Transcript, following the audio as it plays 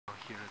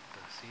here at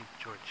the St.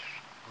 George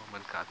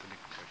Roman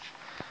Catholic Church.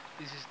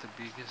 This is the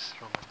biggest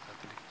Roman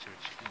Catholic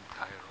Church in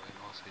Cairo and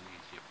also in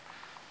Egypt,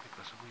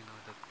 because we know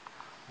that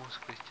most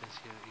Christians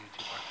here in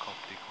Egypt are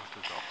Coptic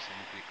Orthodox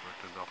and Greek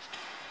Orthodox,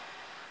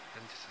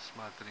 and this is a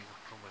smattering of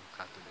Roman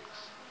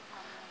Catholics.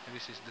 And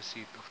this is the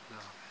seat of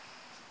the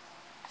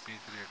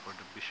patriarch or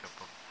the bishop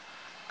of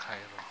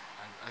Cairo.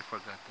 I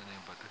forgot the name,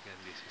 but again,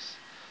 this is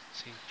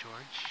St.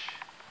 George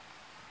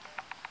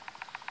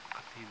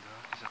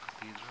Cathedral. It's a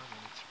cathedral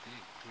and it's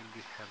big. We'll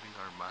be having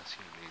our mass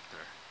here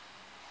later.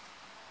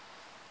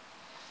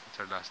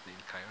 It's our last day in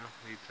Cairo.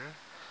 Later,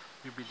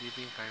 we'll be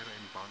leaving Cairo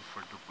and bound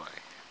for Dubai.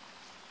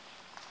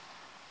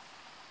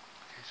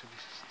 Okay, so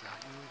this is the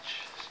huge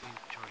St.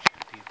 George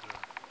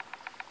Cathedral.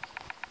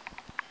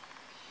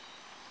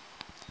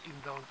 In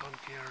downtown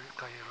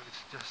Cairo,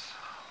 it's just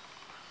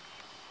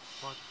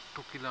about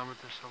 2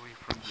 kilometers away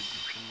from the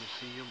Egyptian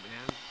Museum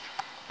and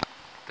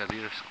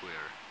Tahrir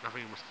Square, the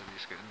famous Tahrir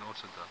Square, and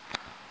also the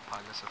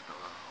palace of the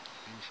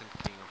ancient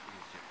king of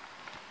Egypt.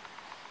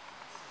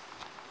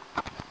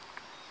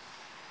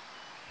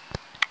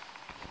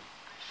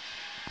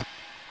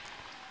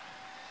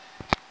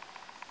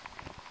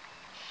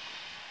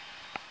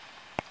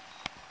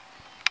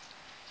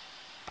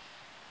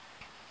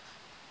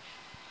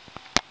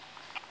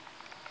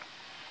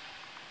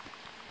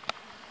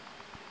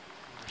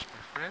 There's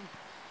my friend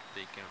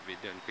taking a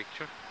video and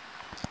picture.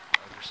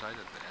 Other side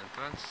at the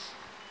entrance.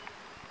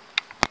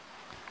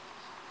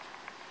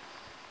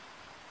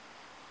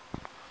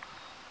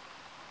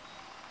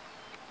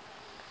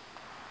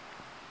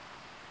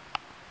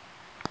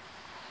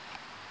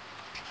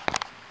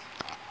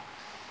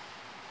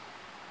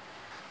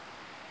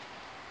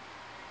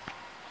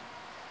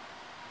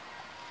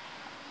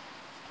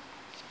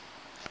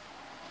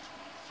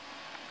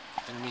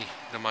 And me,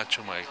 the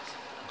macho Mike.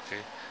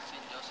 Okay.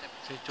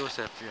 St.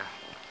 Joseph, yeah.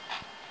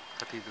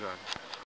 Cathedral.